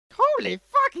Holy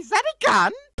fuck, is that a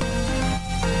gun?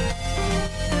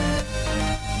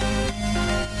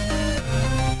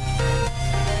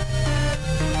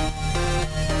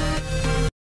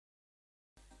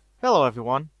 Hello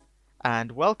everyone,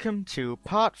 and welcome to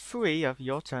part 3 of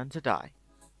Your Turn to Die.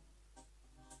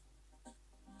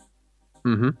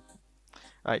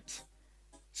 Right.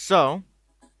 So,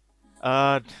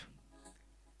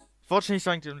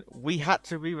 fortunately we had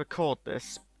to re-record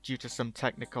this due to some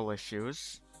technical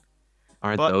issues.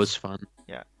 Aren't those fun?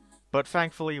 Yeah. But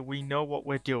thankfully we know what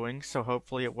we're doing, so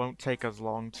hopefully it won't take us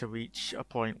long to reach a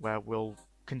point where we'll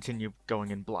continue going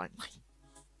in blindly.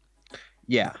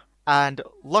 Yeah. And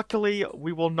luckily,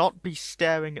 we will not be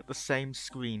staring at the same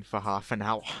screen for half an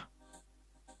hour.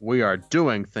 We are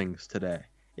doing things today.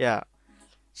 Yeah.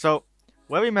 So,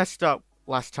 where we messed up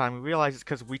last time, we realized it's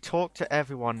because we talked to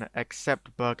everyone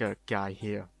except Burger Guy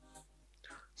here.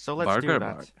 So let's do that.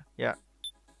 Bug. Yeah.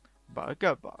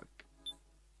 Burger Bug.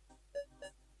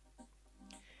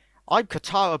 I'm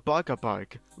Katara Burger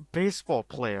Bug, baseball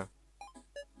player.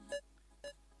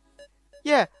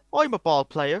 Yeah, I'm a ball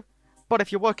player. But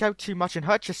if you work out too much and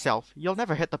hurt yourself, you'll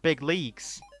never hit the big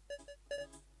leagues.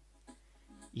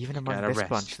 Even among this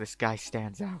bunch, this guy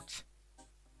stands out.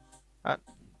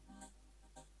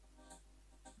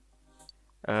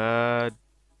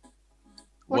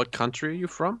 What country are you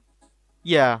from?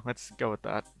 Yeah, let's go with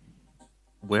that.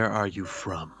 Where are you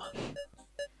from?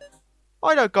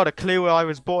 I don't got a clue where I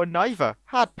was born neither.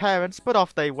 Had parents, but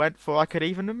off they went before I could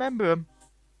even remember them.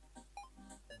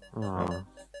 Oh.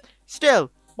 Still,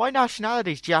 my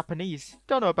nationality's Japanese.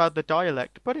 Don't know about the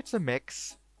dialect, but it's a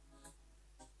mix.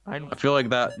 I feel like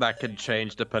that could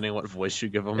change depending on what voice you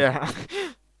give them. Yeah.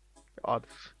 God.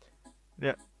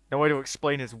 Yeah. No way to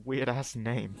explain his weird-ass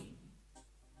name.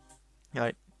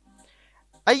 Right.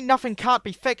 Ain't nothing can't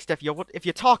be fixed if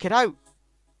you talk it out.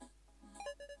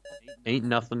 Ain't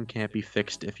nothing can't be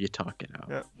fixed if you talk it out.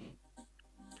 Yeah.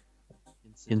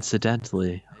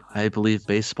 Incidentally, I believe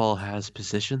baseball has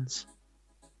positions.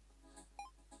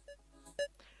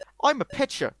 I'm a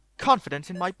pitcher,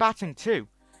 confident in my batting too.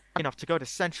 Enough to go to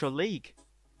Central League.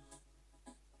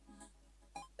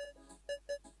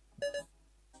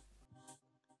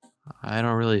 I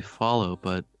don't really follow,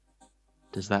 but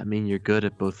does that mean you're good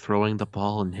at both throwing the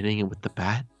ball and hitting it with the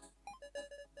bat?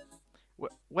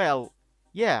 Well,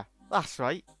 yeah, that's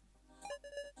right.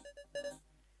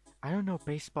 I don't know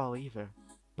baseball either,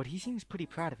 but he seems pretty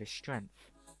proud of his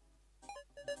strength.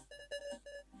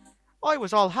 I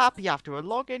was all happy after a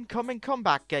long incoming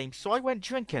comeback game, so I went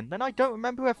drinking, then I don't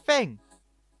remember a thing.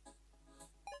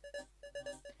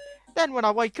 Then when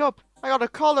I wake up, I got a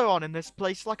collar on in this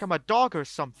place like I'm a dog or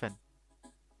something.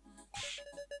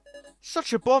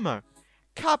 Such a bummer.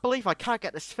 Can't believe I can't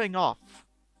get this thing off.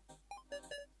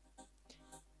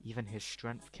 Even his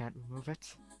strength can't remove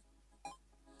it.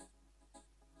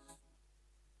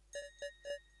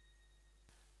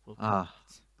 I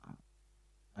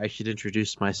should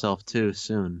introduce myself too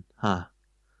soon, huh?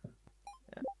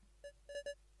 Yeah.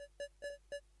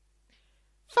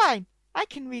 Fine, I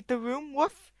can read the room,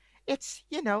 woof. It's,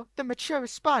 you know, the mature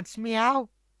response, meow.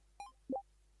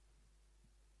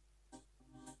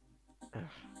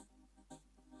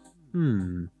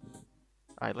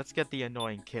 Alright, let's get the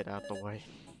annoying kid out the way.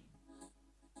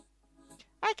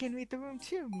 I can read the room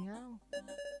too, meow.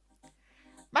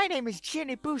 My name is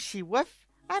Ginny Bushi, woof.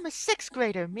 I'm a 6th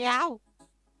grader, meow.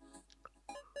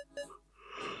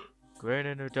 Great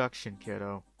introduction,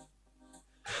 kiddo.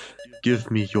 Give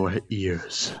me your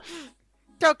ears.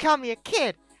 Don't call me a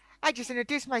kid. I just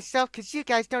introduced myself because you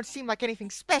guys don't seem like anything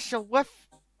special, woof.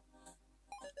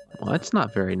 Well, that's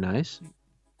not very nice.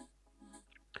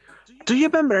 Do you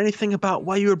remember anything about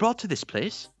why you were brought to this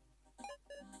place?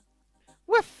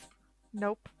 Woof.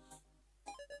 Nope.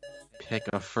 Pick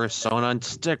a fursona and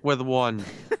stick with one.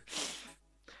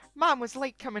 Mom was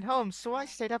late coming home, so I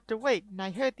stayed up to wait, and I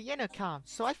heard the intercom,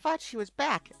 so I thought she was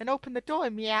back, and opened the door,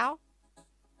 meow.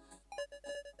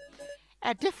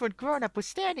 A different grown-up was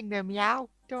standing there, meow.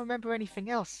 Don't remember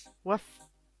anything else. Woof.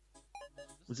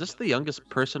 Is this the youngest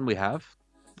person we have?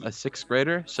 A 6th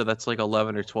grader? So that's like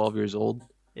 11 or 12 years old?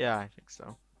 Yeah, I think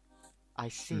so. I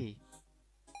see.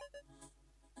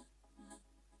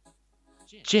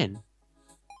 Gin?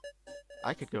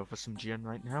 I could go for some gin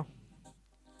right now.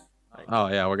 Oh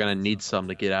yeah, we're gonna need some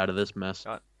to get out of this mess.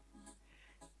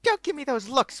 Don't give me those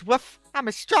looks, woof. I'm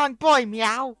a strong boy,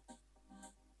 meow.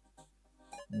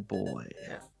 Boy.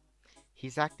 Yeah.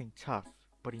 He's acting tough,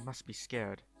 but he must be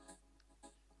scared.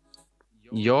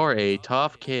 You're a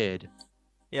tough kid.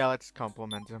 Yeah, let's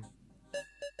compliment him.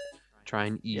 Try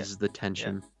and ease the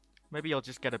tension. Yeah. Maybe he'll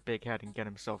just get a big head and get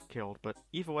himself killed, but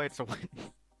either way, it's a win.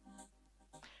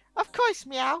 Of course,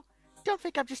 meow. Don't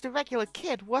think I'm just a regular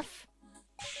kid, woof.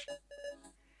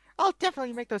 I'll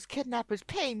definitely make those kidnappers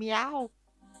pay, meow.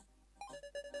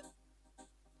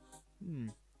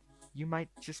 You might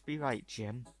just be right,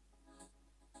 Jim.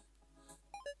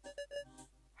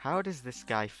 How does this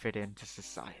guy fit into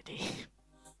society?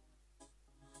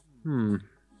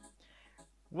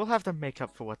 We'll have them make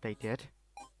up for what they did.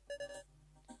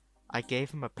 I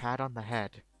gave him a pat on the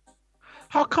head.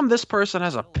 How come this person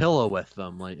has a pillow with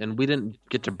them, and we didn't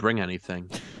get to bring anything?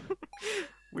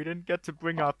 We didn't get to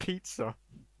bring our pizza.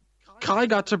 Kai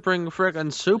got to bring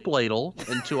friggin' soup ladle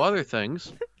and 2 other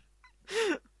things.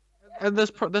 And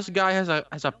this guy has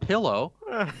a pillow.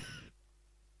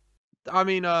 I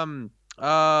mean,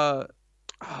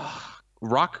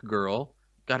 Rock Girl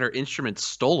got her instrument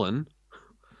stolen,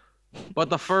 but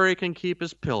the furry can keep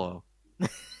his pillow.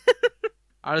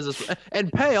 How does this?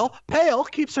 And Pale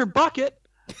keeps her bucket.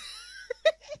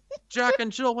 Jack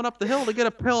and Jill went up the hill to get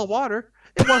a pail of water.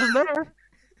 It wasn't there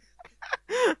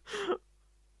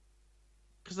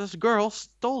because this girl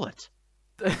stole it.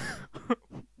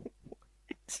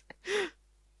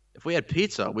 If we had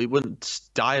pizza, we wouldn't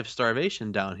die of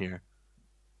starvation down here.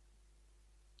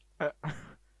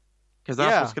 Because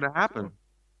that's what's gonna happen.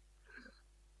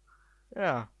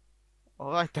 Yeah.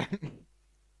 All right then.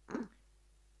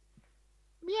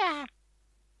 Yeah.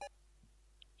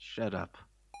 Shut up.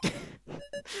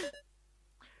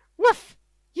 Woof!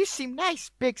 You seem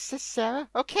nice, big sis Sarah.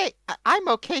 Okay, I'm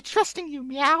okay trusting you,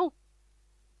 meow.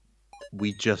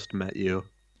 We just met you.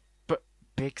 But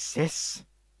big sis?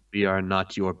 We are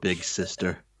not your big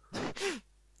sister.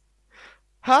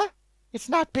 Huh? It's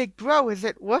not big bro, is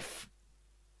it, woof?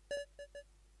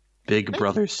 Big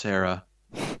brother Sarah.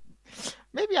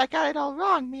 Maybe I got it all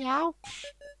wrong, meow.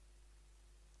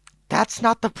 That's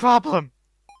not the problem.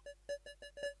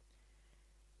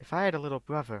 If I had a little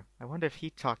brother, I wonder if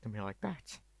he'd talk to me like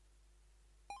that.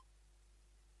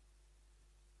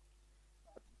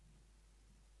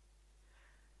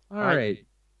 Alright.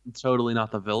 Totally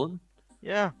not the villain?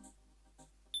 Yeah.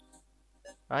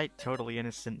 Right, totally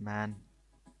innocent man.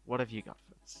 What have you got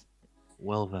for us?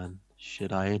 Well then,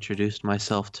 should I introduce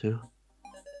myself too?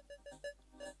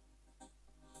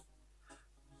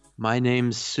 My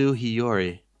name's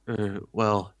Suhiyori.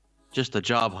 Well, just a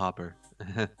job hopper.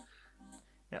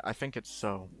 Yeah, I think it's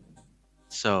so.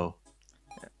 So.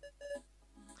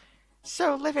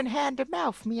 So living hand to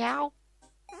mouth, meow.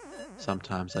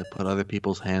 Sometimes I put other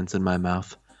people's hands in my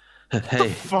mouth.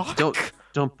 Hey,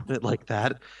 don't put it like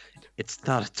that. It's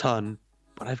not a ton,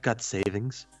 but I've got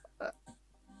savings.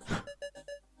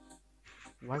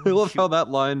 I love how that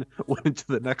line went into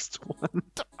the next one.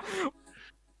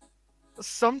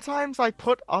 Sometimes I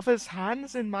put others'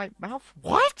 hands in my mouth?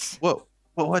 What? Whoa.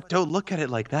 What? Don't look at it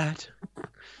like that.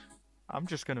 I'm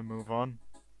just gonna move on.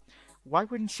 Why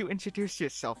wouldn't you introduce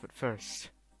yourself at first?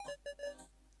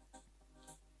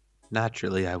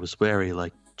 Naturally, I was wary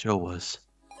like Joe was.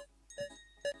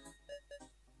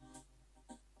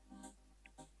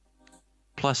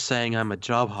 Plus, saying I'm a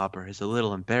job hopper is a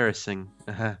little embarrassing.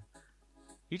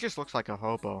 He just looks like a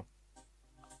hobo.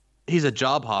 He's a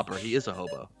job hopper. He is a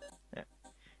hobo. Yeah.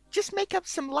 Just make up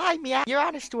some lie, meow. You're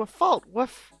honest to a fault,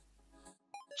 woof.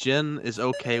 Jen is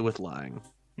okay with lying.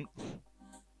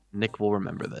 Nick will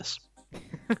remember this.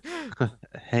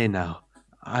 Hey now,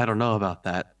 I don't know about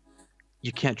that.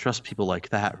 You can't trust people like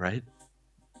that, right?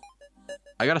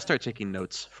 I gotta start taking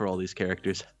notes for all these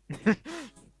characters.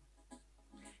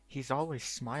 He's always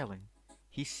smiling.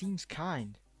 He seems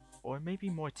kind, or maybe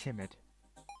more timid.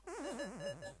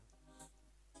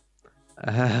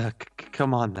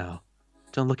 Come on now.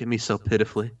 Don't look at me so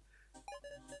pitifully.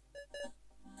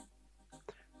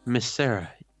 Miss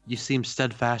Sarah, you seem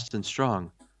steadfast and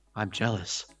strong. I'm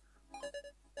jealous.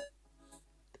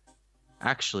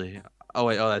 Actually, oh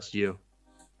wait, that's you.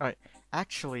 Alright,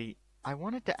 actually, I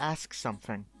wanted to ask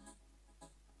something.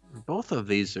 Both of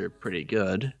these are pretty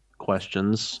good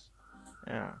questions.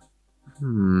 Yeah.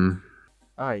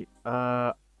 Alright,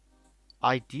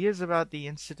 ideas about the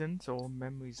incident or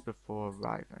memories before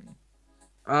arriving?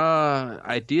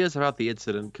 Ideas about the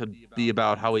incident could be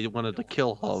about how he wanted to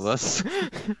kill all of us.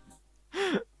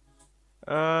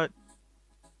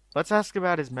 Let's ask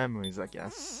about his memories, I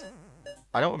guess.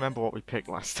 I don't remember what we picked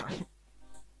last time.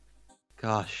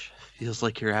 Gosh, feels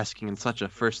like you're asking in such a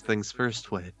first things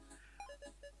first way.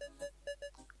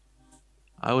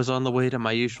 I was on the way to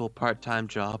my usual part-time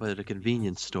job at a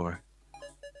convenience store.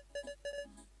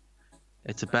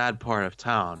 It's a bad part of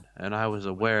town, and I was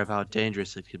aware of how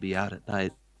dangerous it could be out at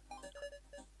night.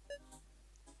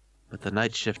 But the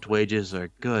night shift wages are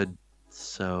good,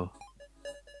 so...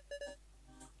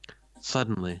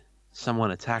 Suddenly,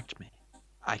 Someone attacked me.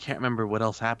 I can't remember what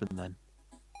else happened then.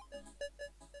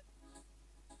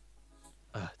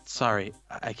 Sorry,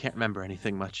 I can't remember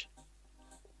anything much.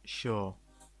 Sure.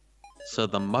 So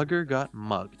the mugger got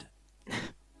mugged.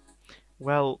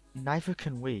 Well, neither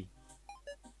can we.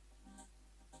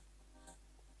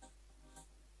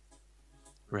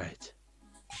 Right.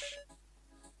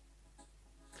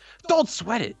 Don't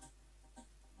sweat it!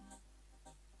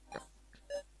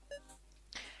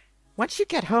 Once you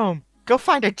get home, go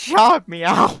find a job,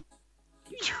 meow!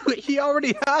 He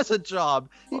already has a job.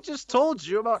 He just told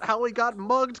you about how he got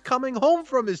mugged coming home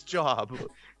from his job.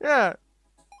 Yeah.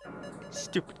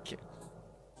 Stupid kid.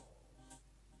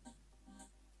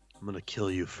 I'm gonna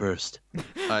kill you first.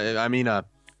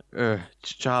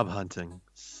 Job hunting.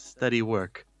 Steady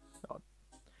work.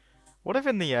 What if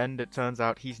in the end it turns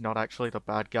out he's not actually the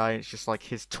bad guy, it's just like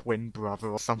his twin brother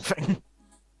or something?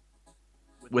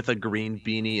 With a green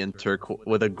beanie and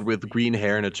with green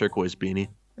hair and a turquoise beanie.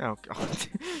 Oh god.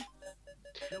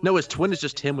 No, his twin is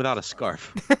just him without a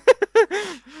scarf.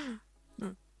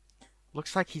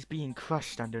 Looks like he's being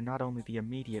crushed under not only the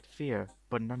immediate fear,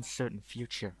 but an uncertain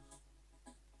future.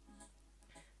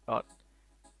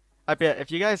 I bet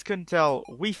if you guys couldn't tell,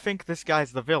 we think this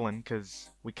guy's the villain, because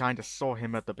we kind of saw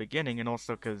him at the beginning, and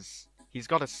also because he's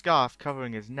got a scarf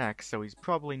covering his neck, so he's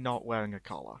probably not wearing a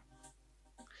collar.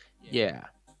 Yeah.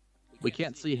 We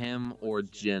can't see him or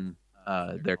Jin,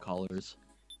 their collars.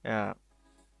 Yeah.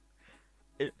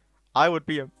 It would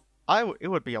be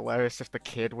hilarious if the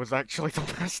kid was actually the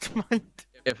mastermind.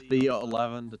 If the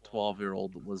 11 to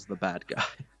 12-year-old was the bad guy.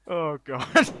 Oh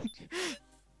god.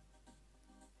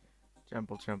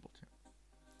 Jumble.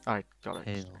 Alright, got it.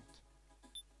 Hail.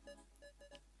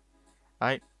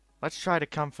 Alright, let's try to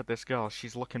comfort this girl.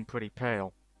 She's looking pretty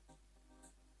pale.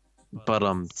 But,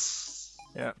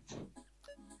 Yeah.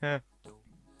 Yeah.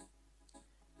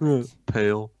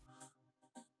 Pale.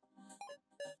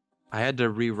 I had to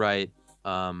rewrite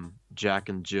Jack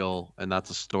and Jill, and that's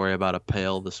a story about a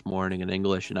pail this morning in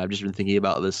English, and I've just been thinking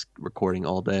about this recording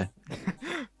all day.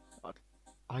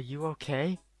 Are you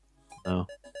okay? No.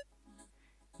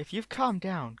 If you've calmed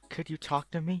down, could you talk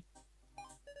to me?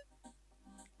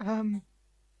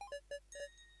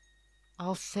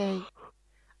 I'll say,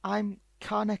 I'm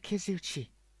Kana Kizuchi.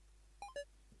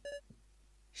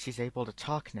 She's able to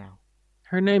talk now.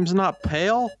 Her name's not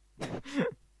Pale?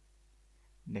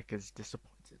 Nick is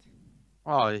disappointed.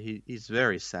 Oh, he's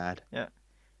very sad. Yeah.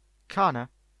 Kana,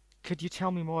 could you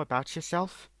tell me more about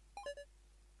yourself?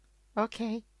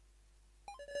 Okay.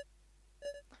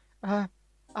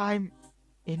 I'm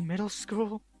in middle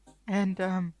school, and,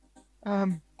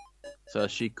 So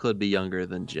she could be younger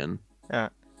than Jin.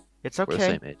 it's We're the okay.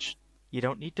 same age. You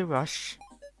don't need to rush.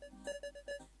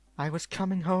 I was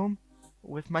coming home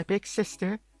with my big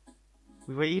sister.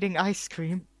 We were eating ice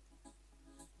cream.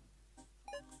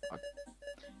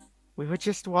 We were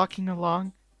just walking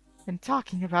along and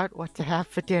talking about what to have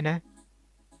for dinner.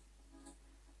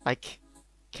 Like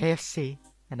KFC,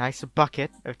 a nice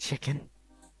bucket of chicken.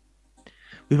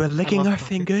 We were licking our buckets.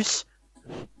 fingers.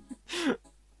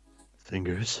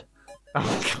 Fingers?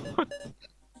 Oh god.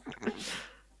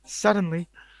 Suddenly,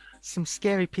 some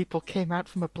scary people came out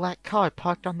from a black car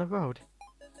parked on the road.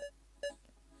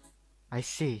 I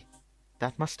see.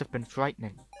 That must have been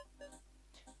frightening.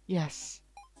 Yes.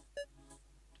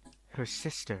 Her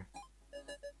sister.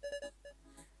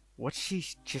 What she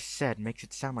just said makes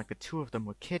it sound like the two of them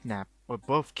were kidnapped, or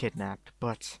both kidnapped,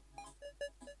 but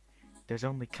there's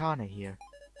only Kana here.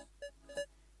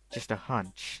 Just a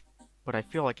hunch, but I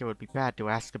feel like it would be bad to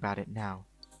ask about it now.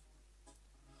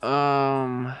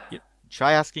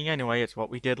 Try asking anyway, it's what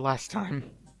we did last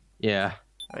time. Yeah.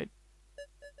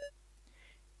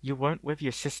 You weren't with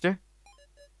your sister?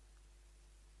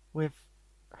 With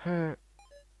her...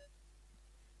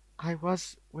 I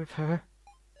was with her.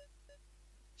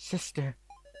 Sister.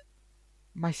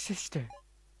 My sister.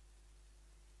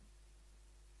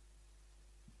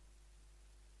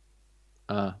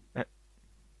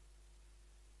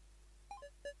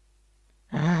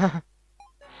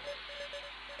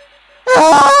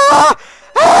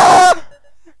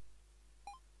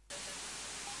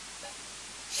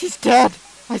 She's dead!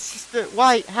 My sister,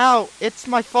 why? How? It's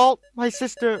my fault! My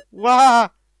sister, wah!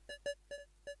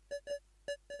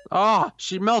 Oh,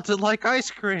 she melted like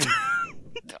ice cream.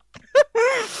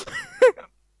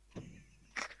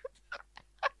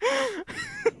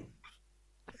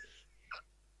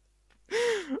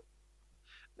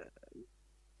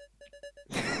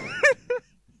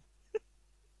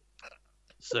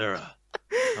 Sarah,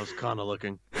 how's Kana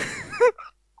looking?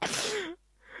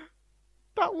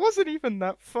 That wasn't even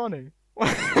that funny.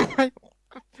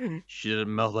 She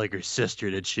didn't melt like her sister,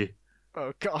 did she?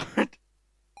 Oh god.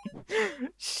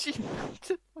 She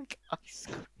melted like ice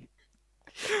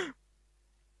cream.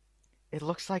 It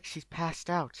looks like she's passed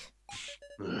out.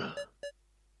 Ugh.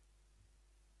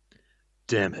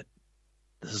 Damn it.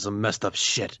 This is some messed up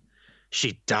shit.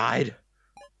 She died?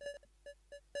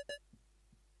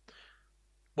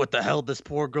 What the hell did this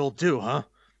poor girl do, huh?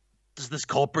 Does this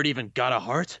culprit even got a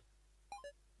heart?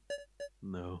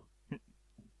 No.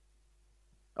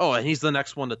 Oh, and he's the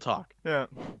next one to talk. Yeah.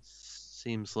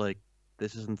 Seems like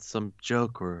this isn't some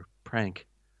joke or prank.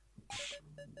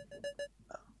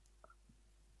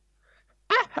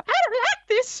 I don't like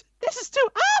this. This is too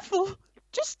awful.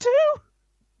 Just too.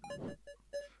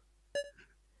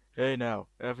 Hey now,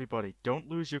 everybody, don't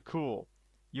lose your cool.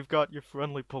 You've got your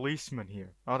friendly policeman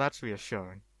here. Oh, that's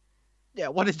reassuring. Yeah,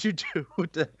 what did you do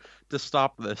to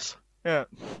stop this? Yeah.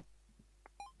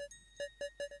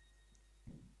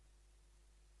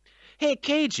 Hey,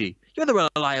 KG, you're the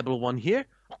reliable one here.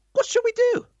 What should we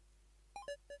do?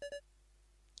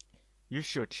 You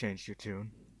should change your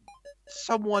tune.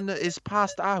 Someone is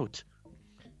passed out.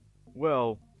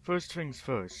 Well, first things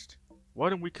first. Why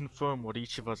don't we confirm what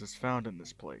each of us has found in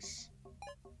this place?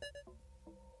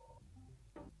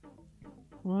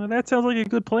 Well, that sounds like a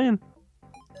good plan.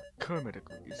 Kermit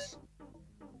agrees.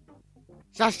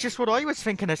 That's just what I was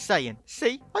thinking of saying.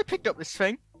 See, I picked up this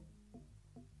thing.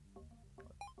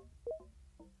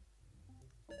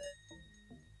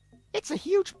 It's a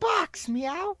huge box,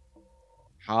 meow.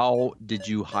 How did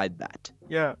you hide that?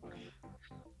 Yeah.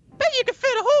 Bet you could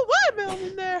fit a whole watermelon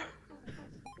in there.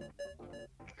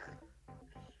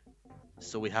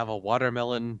 So we have a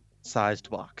watermelon-sized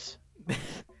box.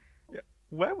 Yeah.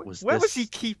 Where Was was he this-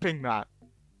 keeping that?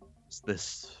 Is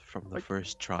this from the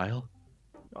first trial?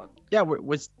 God. Yeah,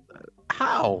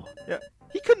 how?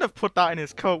 He couldn't have put that in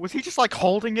his coat. Was he just like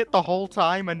holding it the whole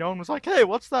time and no one was like, hey,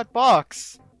 what's that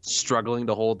box? Struggling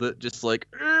to hold it, just like,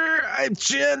 I'm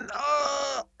chin,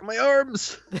 my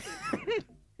arms.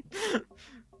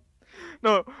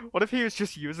 No, what if he was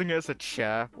just using it as a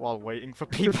chair while waiting for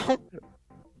people?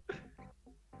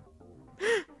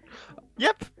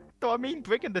 Yep. Though I mean,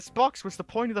 bringing this box was the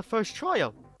point of the first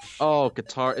trial. Oh,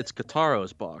 it's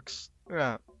Kataro's box.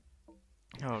 Yeah.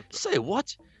 Oh, God. Say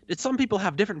what? Did some people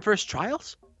have different first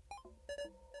trials?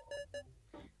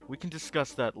 We can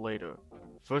discuss that later.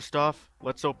 First off,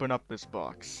 let's open up this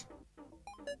box.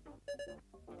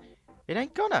 It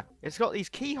ain't gonna. It's got these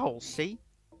keyholes, see?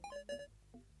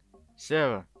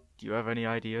 Sarah, do you have any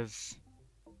ideas?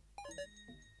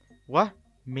 What?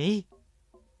 Me?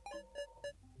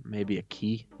 Maybe a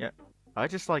key? I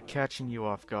just like catching you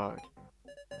off guard.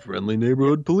 Friendly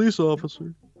neighborhood police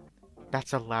officer.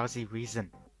 That's a lousy reason.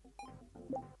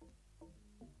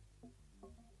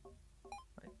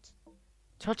 Right.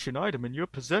 Touch an item in your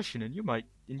possession and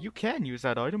you can use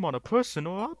that item on a person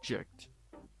or object.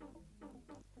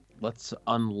 Let's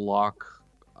unlock,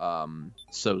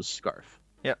 So's scarf.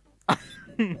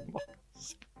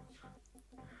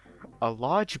 A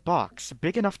large box,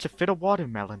 big enough to fit a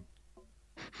watermelon.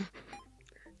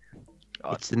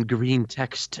 God. It's in green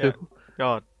text, too.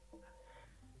 God.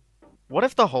 What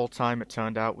if the whole time it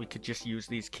turned out we could just use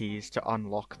these keys to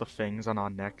unlock the things on our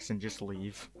necks and just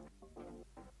leave?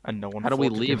 And no one How do we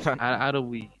thought to do leave? that? How do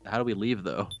we leave,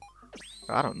 though?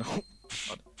 I don't know.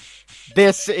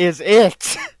 This is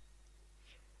it!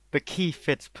 The key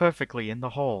fits perfectly in the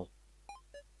hole.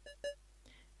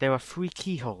 There are 3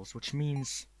 keyholes, which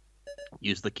means...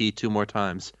 Use the key 2 more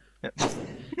times. Yep.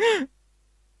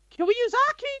 Can we use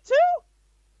our key, too?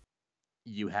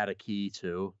 You had a key,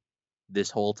 too, this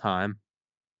whole time.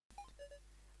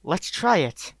 Let's try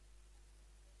it.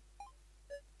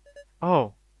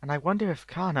 Oh, and I wonder if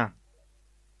Kana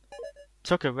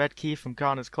took a red key from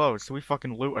Kana's clothes, so we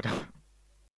fucking looted her.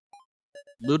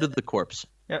 Looted the corpse.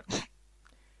 Yeah.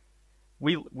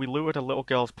 We looted a little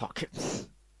girl's pockets.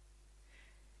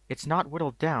 It's not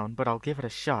whittled down, but I'll give it a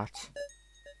shot.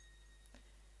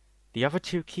 The other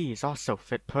 2 keys also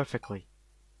fit perfectly.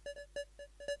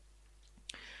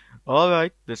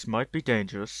 Alright, this might be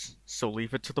dangerous, so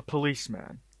leave it to the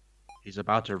policeman. He's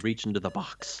about to reach into the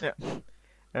box. Yeah.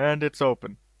 And it's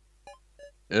open.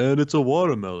 And it's a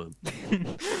watermelon.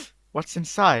 What's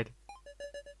inside?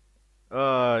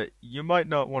 You might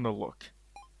not want to look.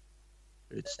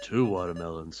 It's 2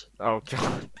 watermelons. Oh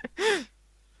god.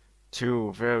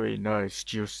 2 very nice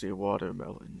juicy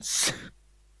watermelons.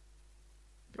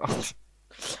 God.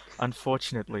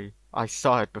 Unfortunately, I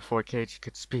saw it before Keiji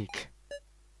could speak.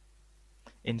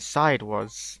 Inside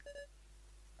was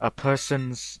a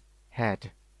person's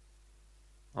head.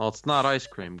 Well, it's not ice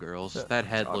cream, girls. Yeah. That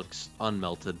head God. looks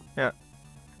unmelted.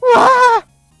 Wah!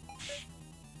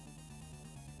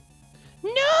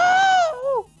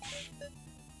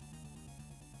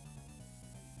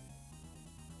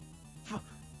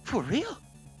 For real?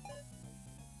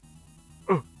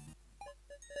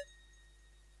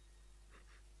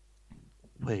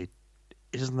 Wait,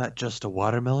 isn't that just a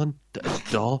watermelon?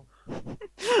 Doll?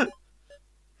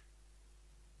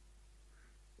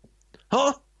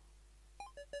 Huh?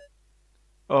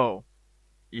 Oh,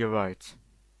 you're right.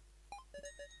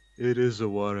 It is a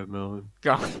watermelon.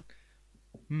 God.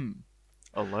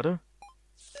 A letter?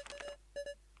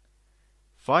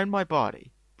 Find my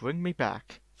body. Bring me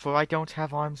back, for I don't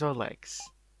have arms or legs.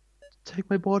 Take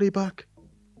my body back.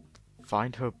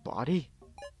 Find her body?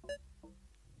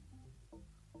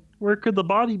 Where could the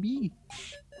body be?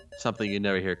 Something you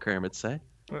never hear Kermit say.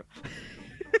 Do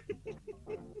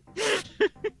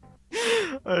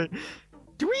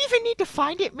we even need to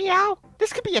find it, Meow?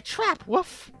 This could be a trap,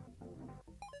 woof.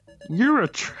 You're a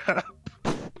trap.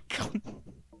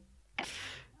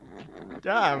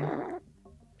 Damn.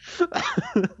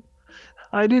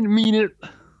 I didn't mean it.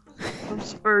 I'm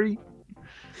sorry.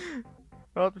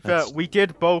 Well, we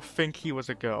did both think he was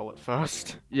a girl at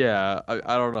first. Yeah,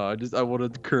 I don't know. I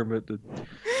wanted Kermit to.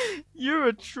 You're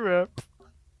a trip.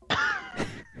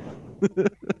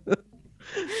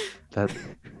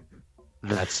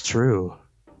 That's true.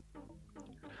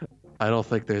 I don't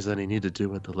think there's any need to do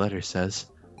what the letter says.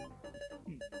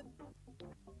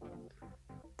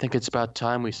 Think it's about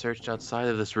time we searched outside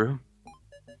of this room?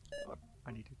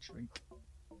 I need a drink.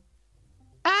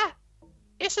 Ah!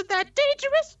 Isn't that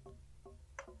dangerous?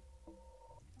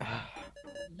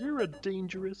 You're a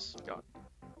dangerous. God.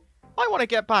 I want to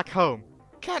get back home.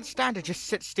 Can't stand to just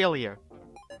sit still here.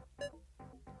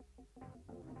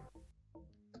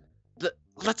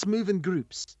 Let's move in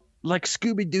groups, like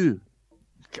Scooby-Doo.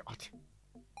 God.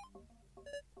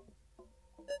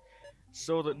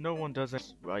 So that no one does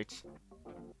it right.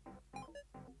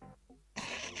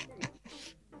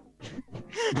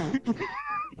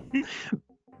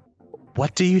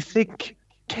 What do you think,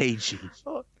 KG?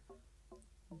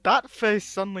 That face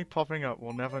suddenly popping up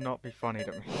will never not be funny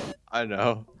to me. I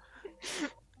know.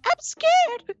 I'm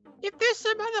scared! If there's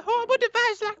some other horrible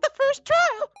device like the first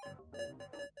trial!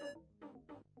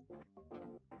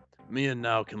 Me and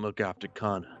Now can look after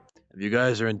Kana. If you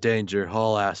guys are in danger,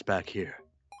 haul ass back here.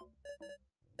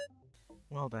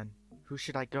 Well then, who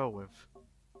should I go with?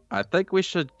 I think we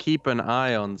should keep an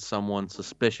eye on someone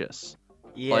suspicious.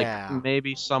 Yeah. Like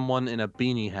maybe someone in a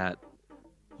beanie hat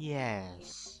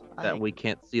Yes. that we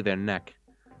can't see their neck.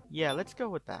 Yeah, let's go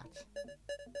with that.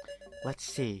 Let's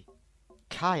see.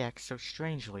 Kayak so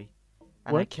strangely.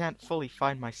 And I What? can't fully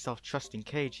find myself trusting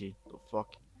Keiji. The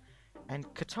fuck? And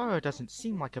Katara doesn't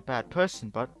seem like a bad person,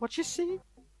 but what you see?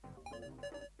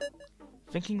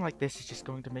 Thinking like this is just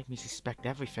going to make me suspect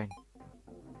everything.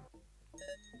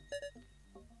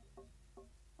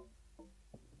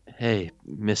 Hey,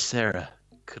 Miss Sarah,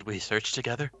 could we search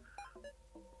together?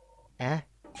 Eh?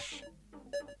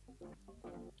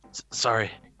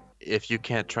 Sorry, if you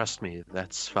can't trust me,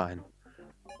 that's fine.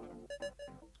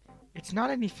 It's not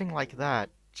anything like that,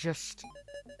 just...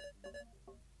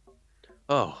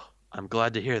 Oh, I'm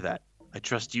glad to hear that. I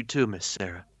trust you too, Miss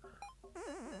Sarah.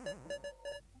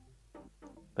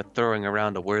 But throwing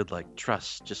around a word like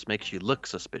trust just makes you look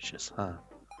suspicious, huh?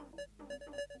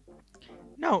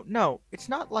 No, it's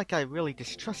not like I really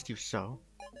distrust you so.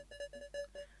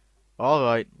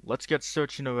 Alright, let's get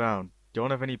searching around.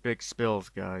 Don't have any big spills,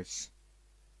 guys.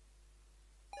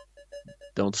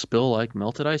 Don't spill like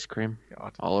melted ice cream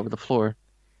God. all over the floor.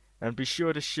 And be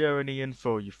sure to share any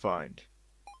info you find.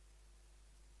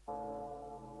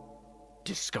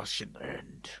 Discussion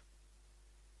end.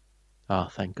 Oh,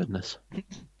 thank goodness.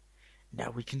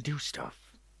 Now we can do stuff.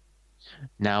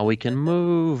 Now we can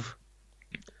move.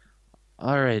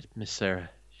 All right, Miss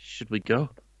Sarah, should we go?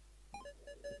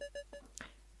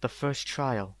 The first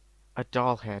trial. A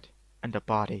doll head and a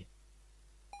body.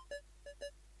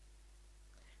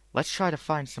 Let's try to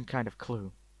find some kind of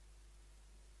clue.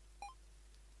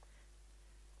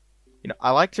 You know, I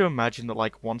like to imagine that,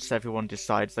 like, once everyone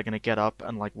decides they're gonna get up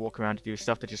and, like, walk around to do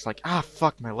stuff, they're just like, ah,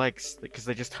 fuck my legs, because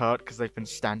they just hurt because they've been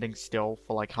standing still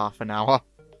for, like, half an hour.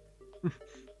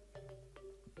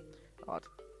 God.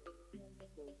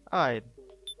 Alright,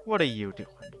 what are you doing?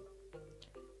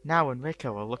 Now and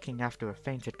Rico are looking after a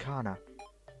fainted Kana.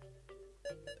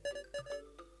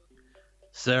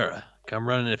 Sarah, come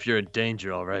running if you're in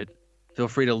danger, all right? Feel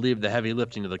free to leave the heavy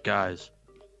lifting to the guys.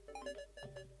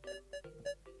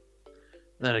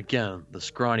 Then again, the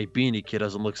scrawny beanie kid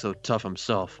doesn't look so tough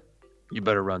himself. You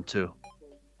better run too.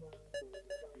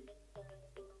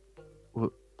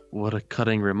 What a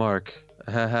cutting remark.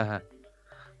 You're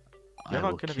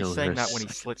not gonna be saying that when he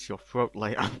slits your throat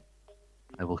later.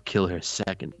 I will kill her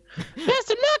second.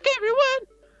 Best of luck, everyone!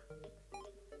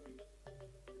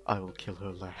 I will kill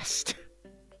her last.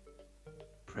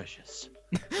 Precious.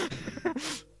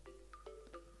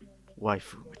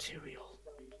 Waifu material.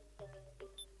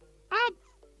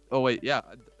 Oh wait, yeah,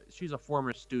 she's a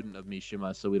former student of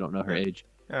Mishima, so we don't know her age.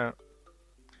 Yeah.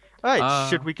 Alright,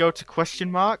 should Uh, we go to question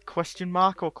mark,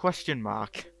 or question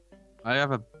mark? I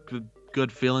have a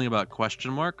good feeling about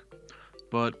question mark,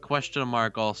 but question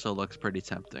mark also looks pretty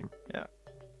tempting. Yeah.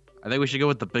 I think we should go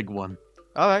with the big one.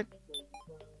 Alright.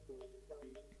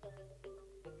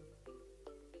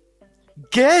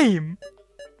 Game!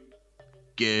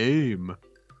 Game.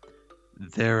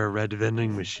 There a red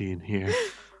vending machine here.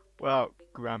 Wow,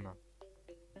 grammar.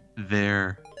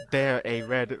 There There a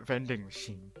red vending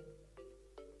machine.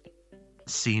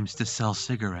 seems to sell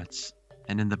cigarettes,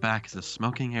 and in the back is a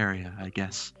smoking area, I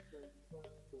guess.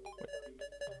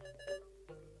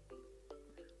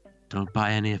 Don't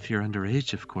buy any if you're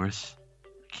underage, of course.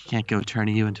 Can't go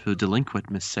turning you into a delinquent,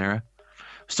 Miss Sarah.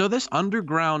 So this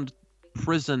underground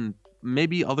prison,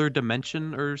 maybe other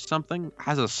dimension or something,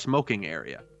 has a smoking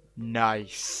area.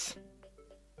 Nice.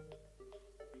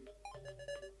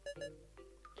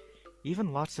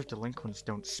 Even lots of delinquents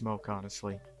don't smoke,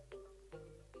 honestly.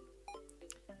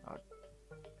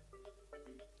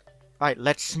 Alright,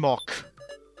 let's smoke.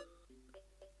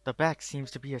 The back seems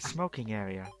to be a smoking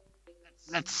area.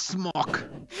 Let's smoke.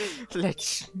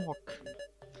 Let's smoke.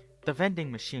 The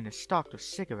vending machine is stocked with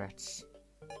cigarettes.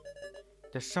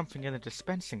 There's something in the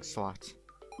dispensing slot.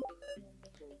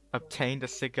 Obtained a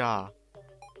cigar.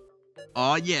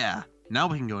 Oh yeah. Now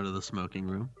we can go to the smoking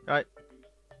room. Alright.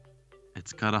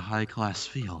 It's got a high-class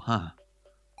feel, huh?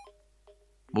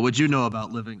 What would you know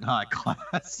about living high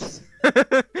class?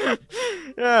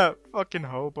 Yeah, fucking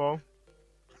hobo.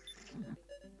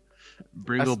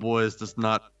 Bringle Boys does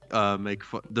not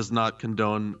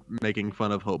condone making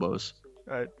fun of hobos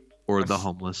Alright. or the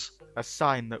homeless. A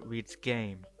sign that reads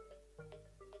game.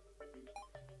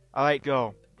 Alright,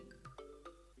 go.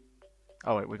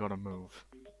 Oh wait, we gotta move.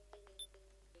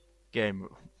 Game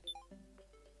move.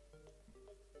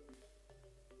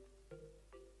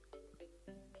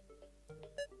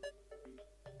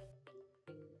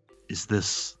 Is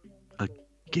this a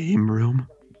game room?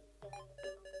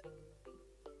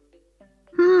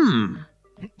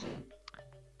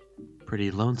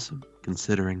 Pretty lonesome,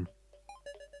 considering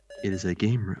it is a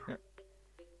game room.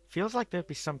 Feels like there'd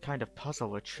be some kind of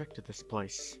puzzle or trick to this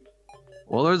place.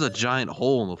 Well, there's a giant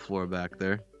hole in the floor back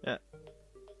there. Yeah.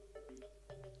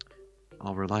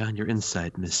 I'll rely on your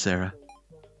insight, Miss Sarah.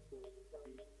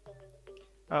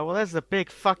 Oh, well, there's a big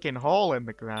fucking hole in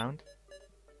the ground.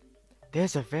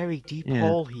 There's a very deep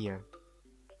hole here.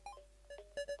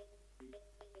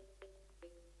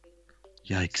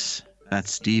 Yikes.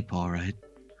 That's deep, all right.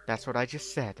 That's what I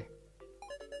just said.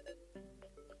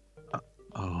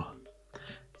 Oh.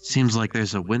 Seems like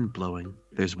there's a wind blowing.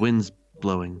 There's winds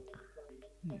blowing.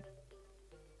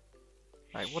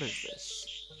 Alright, what is this?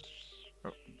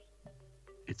 Oh.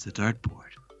 It's a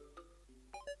dartboard.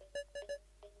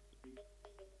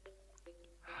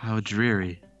 How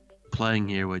dreary. Playing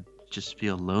here would just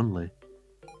feel lonely.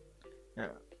 Yeah.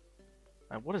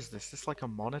 What is this? This like a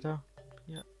monitor?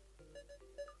 Yeah.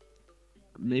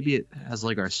 Maybe it has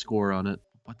like our score on it.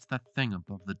 What's that thing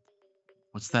above the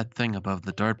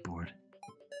dartboard?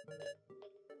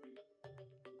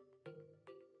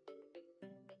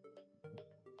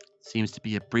 Seems to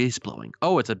be a breeze blowing.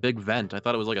 Oh, it's a big vent. I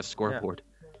thought it was like a scoreboard.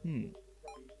 Yeah.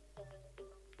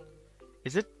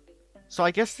 Is it? So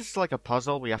I guess this is like a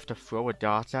puzzle. We have to throw a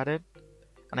dart at it.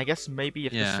 And I guess maybe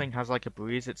if this thing has like a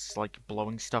breeze, it's like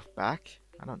blowing stuff back?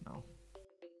 I don't know.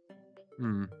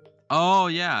 Oh,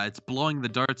 yeah, it's blowing the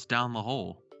darts down the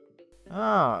hole.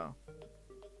 Oh.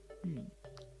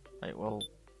 Wait, well,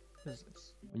 what is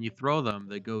this? When you throw them,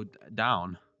 they go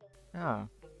down. Ah.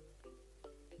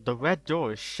 The red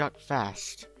door is shut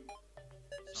fast.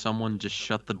 Someone just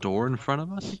shut the door in front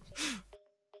of us?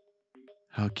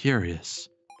 How curious.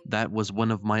 That was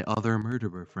one of my other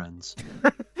murderer friends.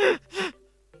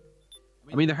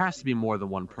 I mean, there has to be more than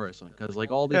one person, because,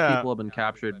 like, all these people have been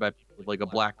captured by people with, like, a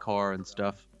black car and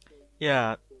stuff.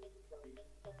 Yeah.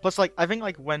 Plus, like, I think,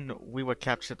 like, when we were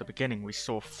captured at the beginning, we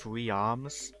saw 3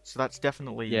 arms, so that's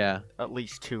definitely at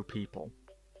least 2 people.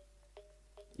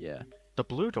 Yeah. The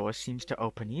blue door seems to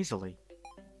open easily.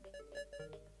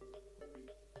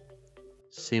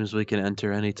 Seems we can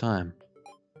enter any time.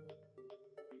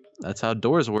 That's how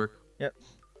doors work. Yep.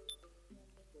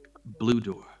 Blue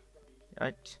door.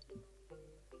 Right.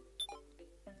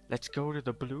 Let's go to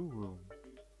the blue room.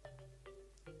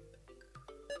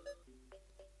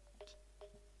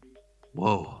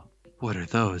 Whoa, what are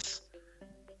those?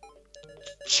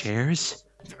 Chairs?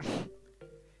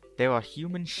 There are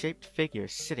human-shaped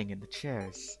figures sitting in the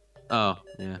chairs. Oh,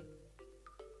 yeah.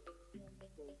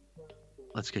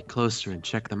 Let's get closer and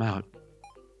check them out.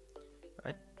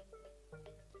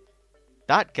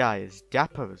 That guy is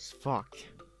dapper as fuck.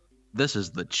 This is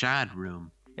the Chad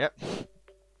room. Yep.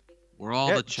 Where all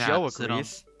Yep, the Joe Chads sit on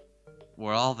agrees.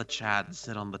 where all the Chads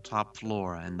sit on the top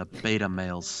floor and the beta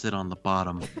males sit on the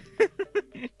bottom.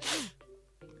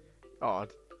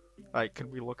 Odd. Alright,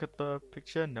 can we look at the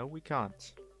picture? No, we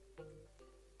can't.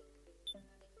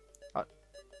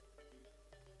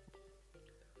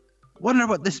 Wonder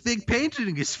what this big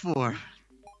painting is for.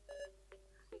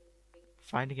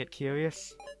 Finding it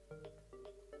curious?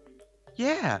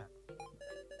 Yeah.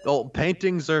 Oh,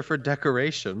 paintings are for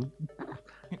decoration.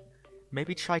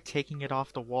 Maybe try taking it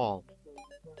off the wall.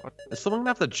 Is someone gonna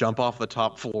have to jump off the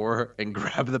top floor and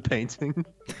grab the painting?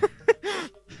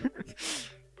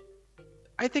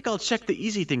 I think I'll check the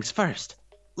easy things first.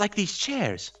 Like these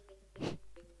chairs.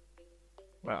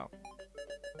 Wow.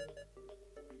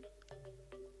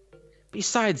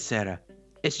 Besides, Sarah,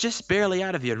 it's just barely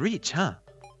out of your reach, huh?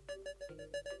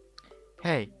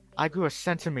 Hey, I grew a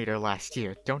centimeter last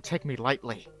year. Don't take me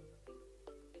lightly.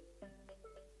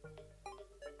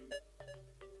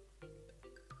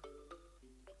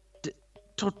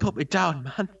 Don't put me down,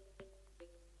 man.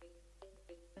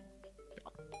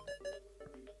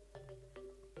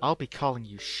 I'll be calling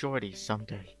you Shorty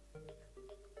someday.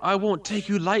 I won't take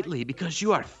you lightly because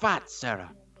you are fat,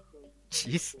 Sarah.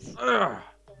 Jesus. Ugh.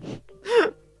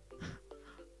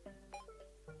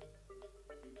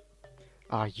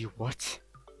 Are you what?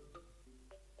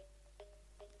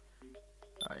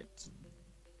 Alright.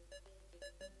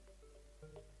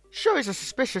 Sure is a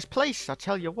suspicious place, I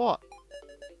tell you what.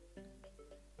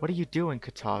 What are you doing,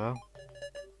 Kataro?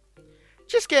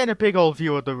 Just getting a big old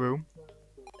view of the room.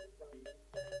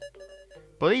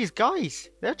 But these guys,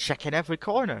 they're checking every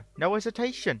corner. No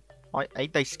hesitation.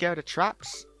 Ain't they scared of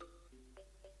traps?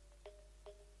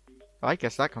 I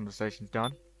guess that conversation's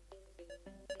done.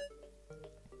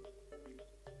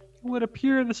 It would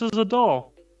appear this is a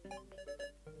doll.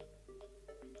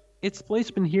 Its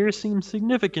placement here seems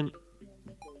significant.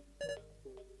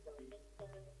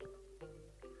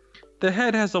 The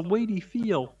head has a weighty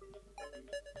feel.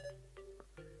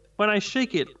 When I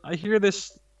shake it, I hear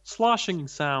this sloshing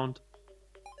sound.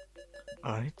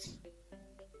 Alright.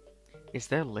 Is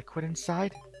there liquid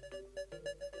inside?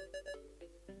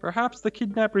 Perhaps the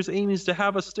kidnapper's aim is to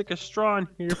have us stick a straw in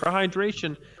here for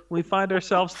hydration when we find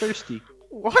ourselves thirsty.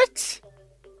 What?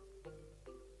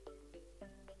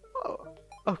 Oh,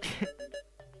 okay.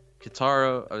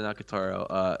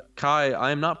 Kai, I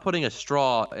am not putting a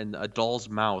straw in a doll's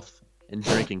mouth and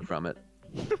drinking from it.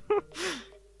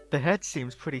 The head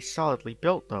seems pretty solidly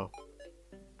built, though.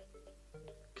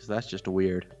 Because that's just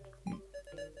weird.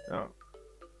 Oh.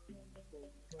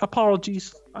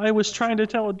 Apologies, I was trying to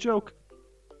tell a joke.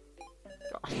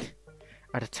 God.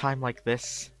 At a time like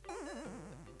this.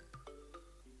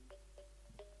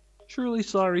 Truly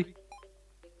sorry.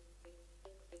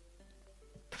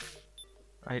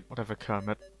 Right, whatever,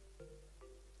 Kermit.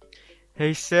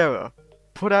 Hey, Sarah.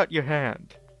 Put out your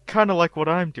hand. Kinda like what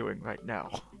I'm doing right now.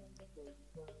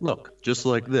 Look, just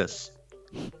like this.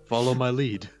 Follow my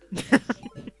lead.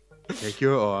 Take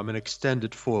your arm and extend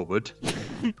it forward.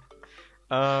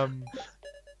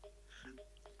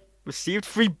 Received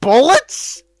 3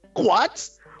 bullets? What?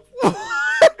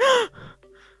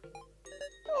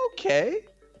 Okay.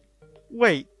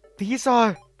 Wait, these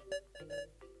are...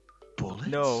 Bullets?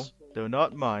 No, they're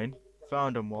not mine.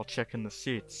 Found them while checking the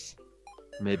seats.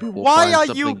 Maybe we'll Why find are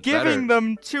something you giving better.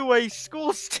 them to a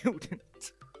school student?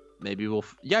 Maybe we'll...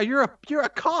 Yeah, you're a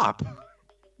cop.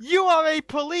 You are a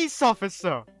police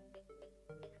officer!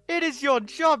 It is your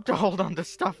job to hold on to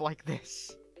stuff like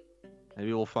this.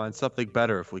 Maybe we'll find something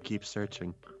better if we keep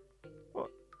searching.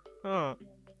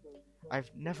 I've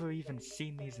never even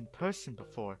seen these in person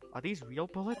before. Are these real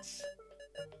bullets?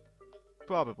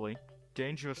 Probably.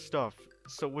 Dangerous stuff.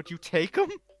 So would you take them?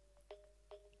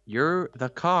 You're the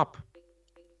cop.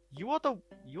 You're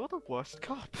the worst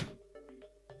cop.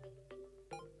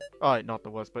 Alright, not the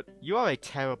worst, but you are a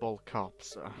terrible cop,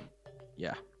 sir.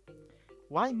 Yeah.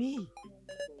 Why me?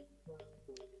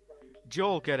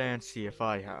 Joe'll get antsy if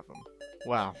I have him.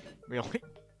 Wow, really?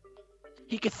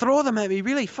 He could throw them at me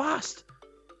really fast.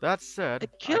 That said,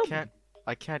 It killed me.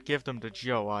 I can't give them to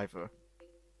Joe either.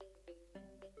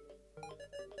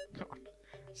 God.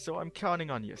 So I'm counting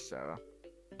on you, Sarah.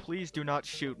 Please do not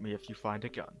shoot me if you find a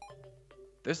gun.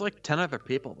 There's like 10 other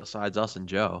people besides us and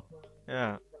Joe.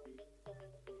 Yeah.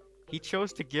 He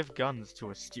chose to give guns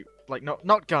to a student. Like, no,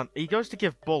 not gun. He goes to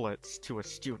give bullets to a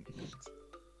student.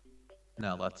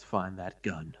 Now let's find that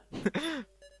gun.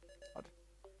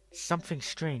 Something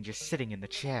strange is sitting in the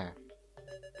chair.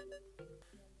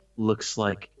 Looks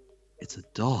like it's a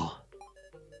doll.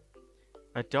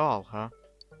 A doll, huh?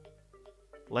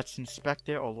 Let's inspect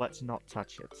it or let's not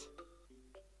touch it.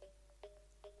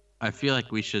 I feel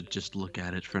like we should just look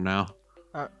at it for now.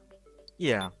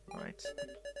 Yeah, right.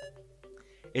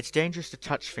 It's dangerous to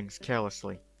touch things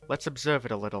carelessly. Let's observe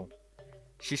it a little.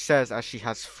 She says as she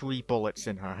has 3 bullets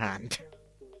in her hand.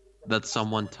 That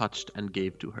someone touched and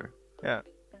gave to her. Yeah.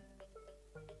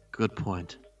 Good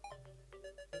point.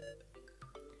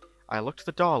 I looked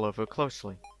the doll over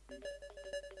closely.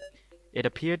 It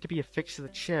appeared to be affixed to the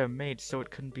chair made so it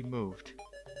couldn't be moved.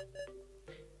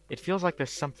 It feels like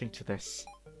there's something to this.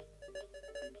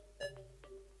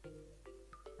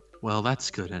 Well, that's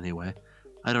good anyway.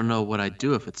 I don't know what I'd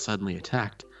do if it suddenly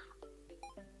attacked.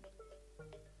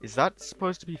 Is that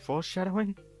supposed to be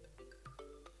foreshadowing?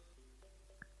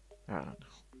 I don't know.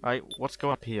 Alright, what's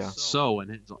going up here? So,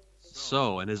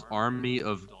 and his army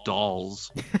of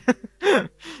dolls.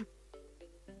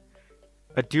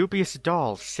 A dubious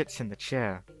doll sits in the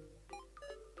chair.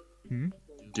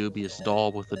 Dubious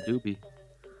doll with a doobie.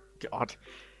 God.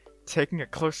 Taking a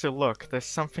closer look, there's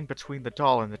something between the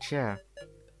doll and the chair.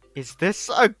 Is this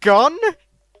a gun?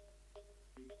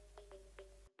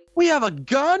 We have a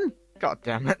gun? God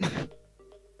damn it.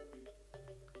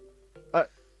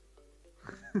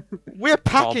 We're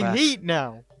packing Callback. heat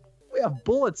now. We have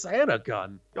bullets and a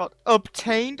gun. God,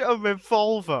 obtained a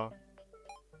revolver.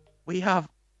 We have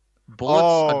bullets,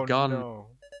 Oh, a gun, no.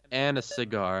 and a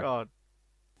cigar. God.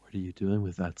 What are you doing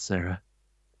with that, Sarah?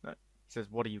 He says,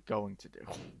 what are you going to do?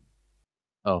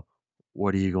 Oh,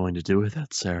 what are you going to do with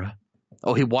that, Sarah?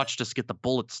 Oh, he watched us get the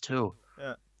bullets, too.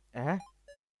 Eh?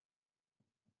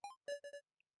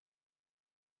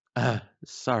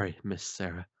 Sorry, Miss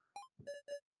Sarah.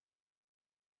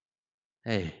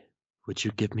 Hey, would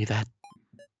you give me that?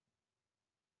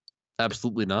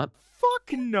 Absolutely not.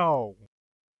 Fuck no.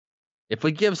 If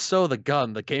we give So the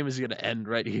gun, the game is gonna end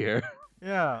right here.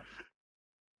 Yeah.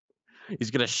 He's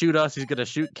gonna shoot us, he's gonna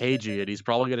shoot KG, and he's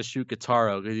probably gonna shoot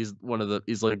Guitaro, because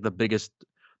he's like the biggest,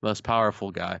 most powerful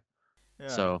guy. Yeah.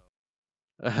 So,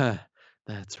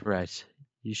 that's right.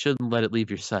 You shouldn't let it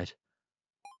leave your sight.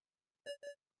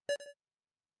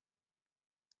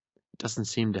 It doesn't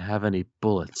seem to have any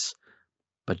bullets,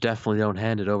 but definitely don't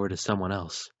hand it over to someone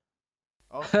else.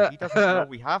 Oh, so he doesn't know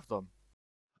we have them.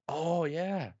 Oh,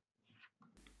 yeah.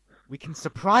 We can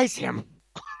surprise him.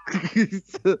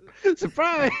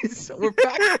 Surprise! We're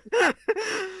back!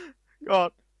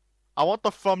 God. I want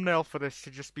the thumbnail for this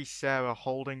to just be Sarah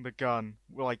holding the gun,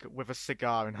 like, with a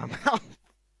cigar in her mouth.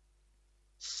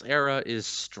 Sarah is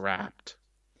strapped.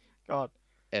 God.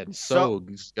 And So-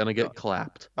 So's gonna get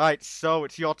clapped. Alright, so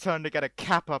it's your turn to get a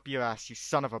cap up your ass, you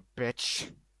son of a bitch.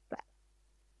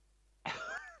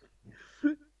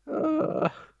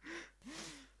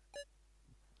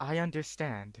 I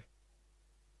understand.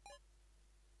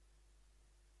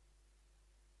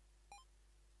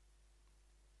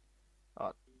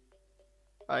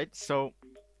 Alright, so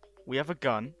we have a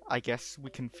gun. I guess we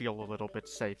can feel a little bit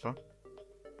safer.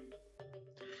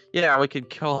 Yeah, we could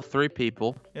kill 3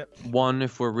 people. Yep. 1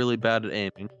 if we're really bad at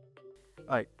aiming.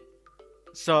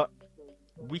 So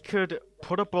we could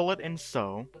put a bullet in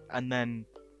So, and then,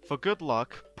 for good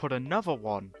luck, put another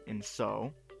one in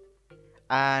So,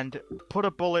 and put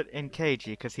a bullet in KG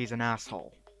because he's an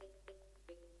asshole.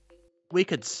 We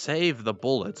could save the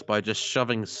bullets by just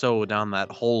shoving So down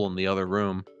that hole in the other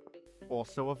room.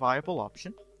 Also a viable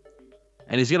option.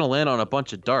 And he's gonna land on a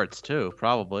bunch of darts too,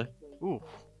 probably. Ooh,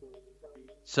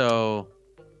 So,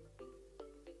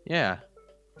 yeah.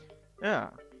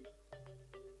 yeah.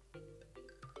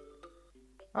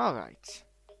 Alright.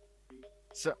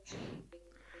 So,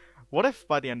 what if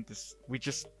by the end of this,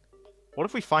 what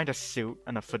if we find a suit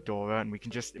and a fedora and we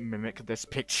can just mimic this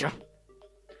picture?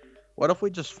 What if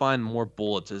we just find more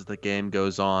bullets as the game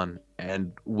goes on,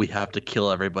 and we have to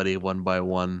kill everybody one by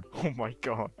one? Oh my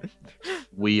god.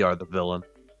 We are the villain.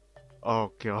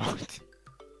 Oh god.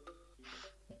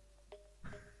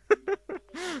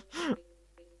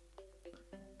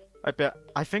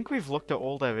 I think we've looked at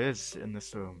all there is in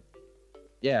this room.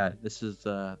 Yeah, this is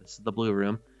the blue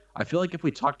room. I feel like if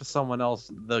we talk to someone else,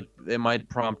 they might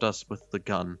prompt us with the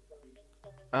gun.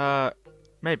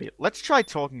 Maybe. Let's try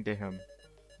talking to him,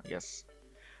 I guess.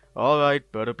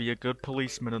 Alright, better be a good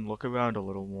policeman and look around a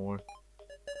little more.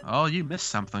 Oh, you missed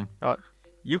something.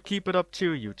 You keep it up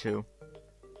too, you two.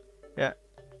 Yeah.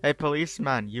 Hey,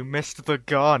 policeman, you missed the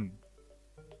gun.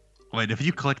 Wait, if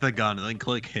you click the gun and then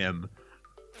click him,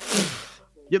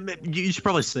 you should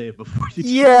probably say it before you.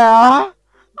 Yeah!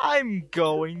 I'm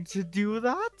going to do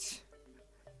that.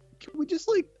 Can we just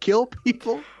like kill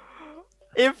people?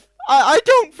 If I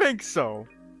don't think so,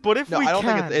 but if No, we I don't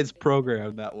can, think it's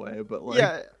programmed that way. But like,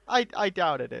 yeah, I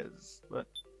doubt it is. But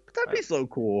that'd be so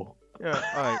cool. yeah,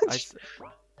 all right.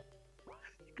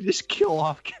 You can just kill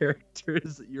off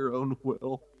characters at your own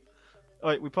will. All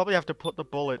right, we probably have to put the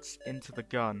bullets into the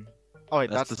gun. Oh wait,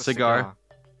 That's that's the the cigar.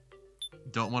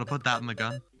 Don't want to put that in the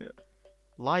gun.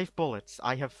 Live bullets.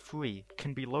 I have 3.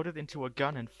 Can be loaded into a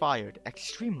gun and fired.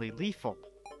 Extremely lethal.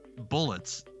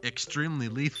 Bullets, extremely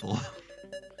lethal.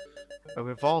 A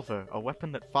revolver, a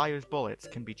weapon that fires bullets,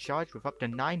 can be charged with up to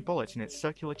 9 bullets in its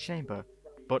circular chamber.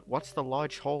 But what's the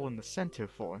large hole in the center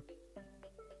for?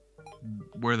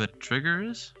 Where the trigger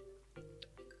is?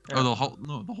 Yeah. Oh, the hole.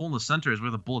 No, the hole in the center is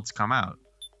where the bullets come out.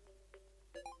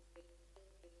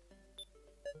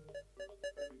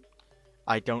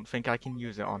 I don't think I can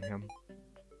use it on him.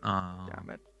 Oh, Damn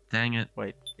it. dang it.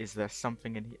 Wait, is there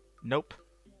something in here? Nope.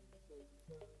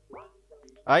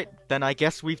 Alright, then I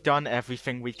guess we've done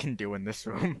everything we can do in this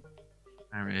room.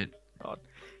 Alright.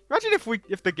 Imagine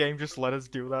if the game just let us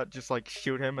do that, just like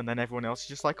shoot him and then everyone else is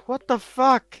just like, what the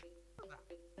fuck?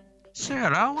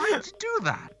 Sarah, why did you do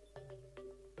that?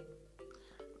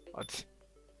 What?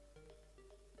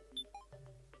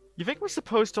 You think we're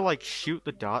supposed to like shoot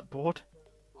the dartboard?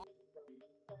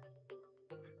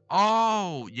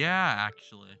 Oh, yeah,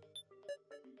 actually.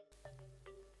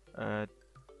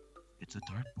 It's a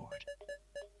dartboard.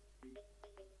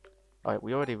 Alright,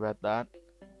 we already read that.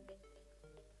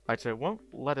 Alright, so it won't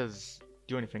let us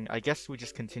do anything. I guess we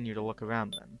just continue to look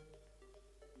around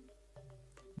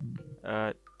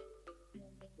then.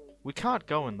 We can't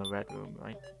go in the red room,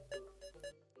 right?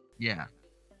 Yeah.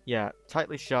 Yeah,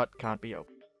 tightly shut, can't be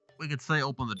open. We could say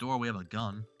open the door, we have a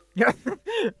gun. Yeah.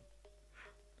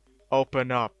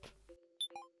 Open up.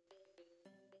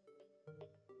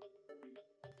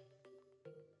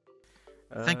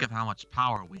 Think of how much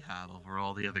power we have over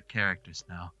all the other characters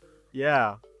now.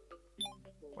 Yeah.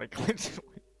 Like, literally.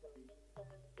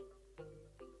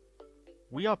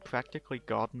 We are practically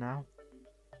God now.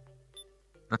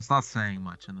 That's not saying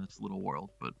much in this little world,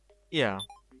 but... Yeah.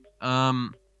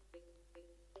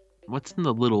 What's in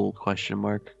the little question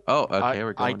mark? Oh, okay,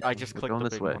 we're going. I just we're clicked going the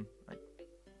this big way. one.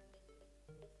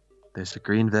 There's a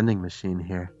green vending machine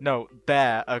here. No,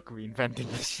 there, a green vending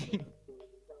machine.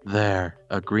 There,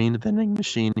 a green vending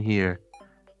machine here.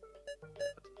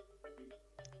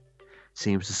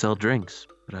 Seems to sell drinks,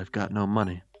 but I've got no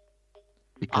money.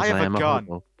 Because I have a am gun.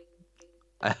 hobo.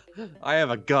 I have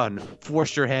a gun.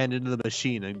 Force your hand into the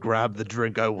machine and grab the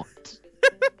drink I want.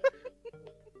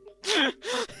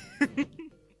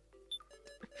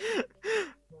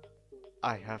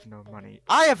 I have no money.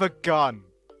 I have a gun!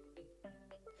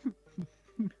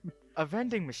 A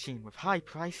vending machine with high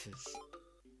prices.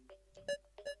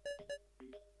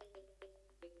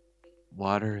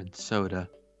 Water and soda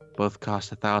both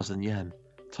cost 1,000 yen.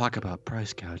 Talk about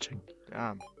price gouging.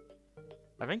 Damn.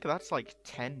 I think that's like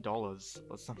 $10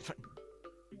 or something.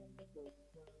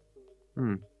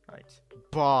 Hmm. Right.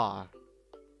 Bar.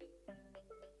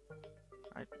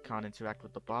 I can't interact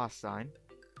with the bar sign.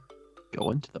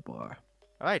 Go into the bar.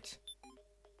 Alright.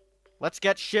 Let's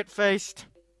get shit-faced.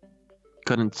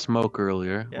 Couldn't smoke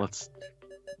earlier. Yeah. Let's...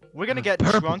 We're gonna get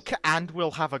Purple. drunk and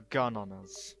we'll have a gun on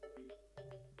us.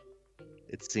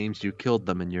 It seems you killed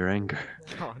them in your anger.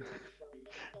 God.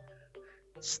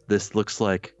 This looks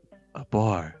like a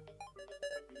bar.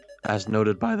 As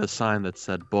noted by the sign that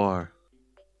said bar.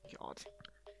 God.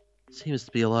 Seems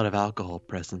to be a lot of alcohol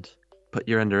present. But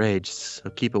you're underage, so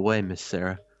keep away, Miss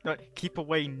Sarah. No, keep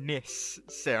away, Nis,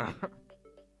 Sarah.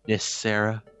 Miss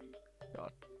Sarah?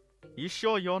 You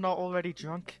sure you're not already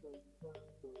drunk?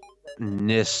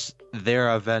 Nis, they're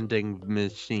a vending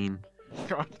machine.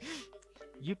 God.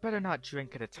 You better not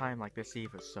drink at a time like this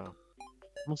either, so.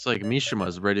 Almost like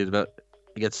Mishima's ready to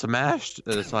get smashed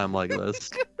at a time like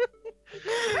this.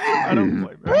 I don't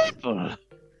blame her.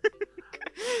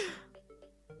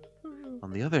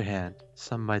 On the other hand,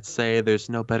 some might say there's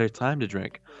no better time to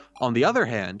drink. On the other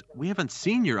hand, we haven't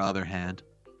seen your other hand.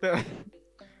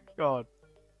 God.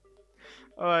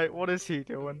 Alright, what is he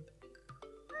doing?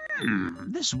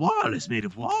 This wall is made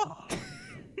of wall.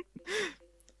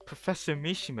 Professor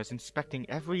Mishima's inspecting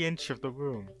every inch of the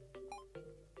room.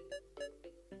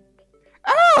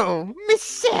 Oh, Miss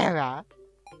Sarah!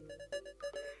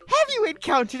 Have you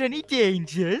encountered any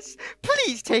dangers?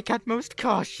 Please take utmost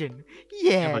caution. We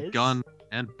Yes. have a gun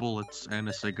and bullets and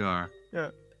a cigar.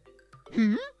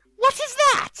 Hmm? What is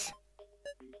that?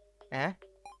 Eh?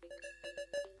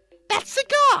 That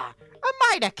cigar! A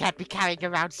minor can't be carrying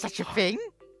around such a thing.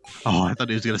 Oh, I thought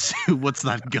he was gonna say, "What's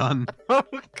that gun?" Oh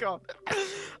god.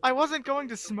 I wasn't going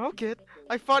to smoke it.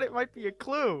 I thought it might be a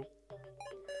clue.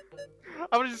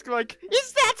 I was just like,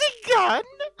 is that a gun?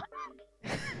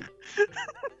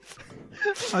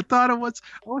 I thought it was.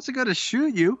 I wasn't gonna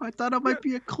shoot you. I thought it might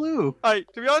be a clue. To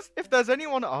be honest, if there's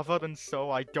anyone other than So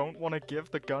I don't want to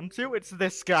give the gun to, it's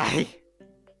this guy.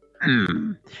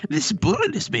 This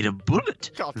bullet is made of bullet.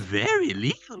 God. Very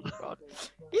legal. God.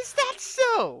 Is that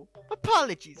so?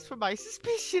 Apologies for my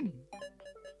suspicion.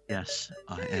 Yes,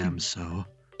 I am so.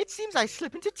 It seems I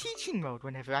slip into teaching mode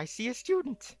whenever I see a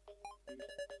student.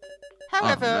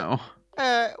 However, Oh,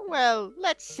 no. well,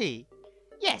 let's see.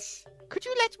 Yes, could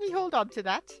you let me hold on to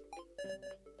that?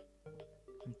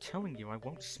 I'm telling you, I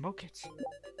won't smoke it.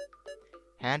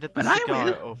 Handed the But I cigar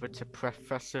will. over to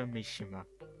Professor Mishima.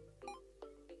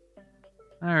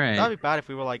 All right. That'd be bad if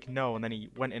we were like, no, and then he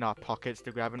went in our pockets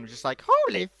to grab it and was just like,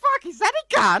 holy fuck, is that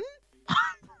a gun?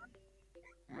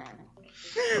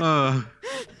 Oh,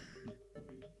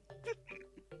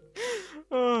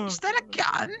 Is that a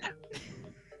gun?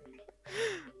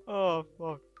 oh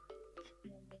fuck.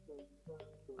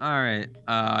 All right.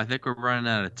 I think we're running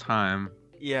out of time.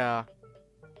 Yeah.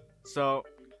 So,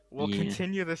 we'll Yeah.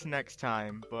 continue this next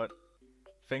time, but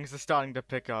things are starting to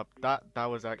pick up. That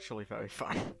was actually very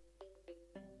fun.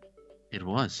 It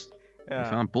was. We Yeah.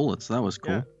 found bullets. That was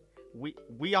cool. Yeah.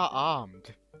 We are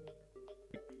armed.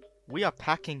 We are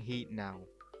packing heat now.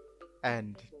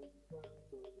 And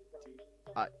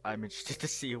I'm interested to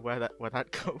see where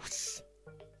that goes.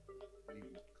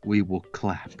 We will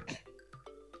clap.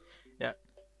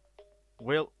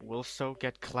 Will So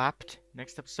get clapped?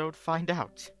 Next episode, find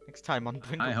out. Next time on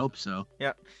Bringle. I hope so.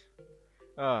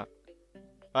 Alright,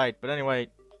 but anyway,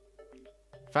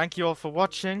 thank you all for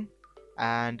watching,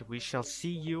 and we shall see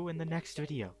you in the next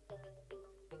video.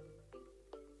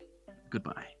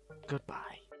 Goodbye. Goodbye.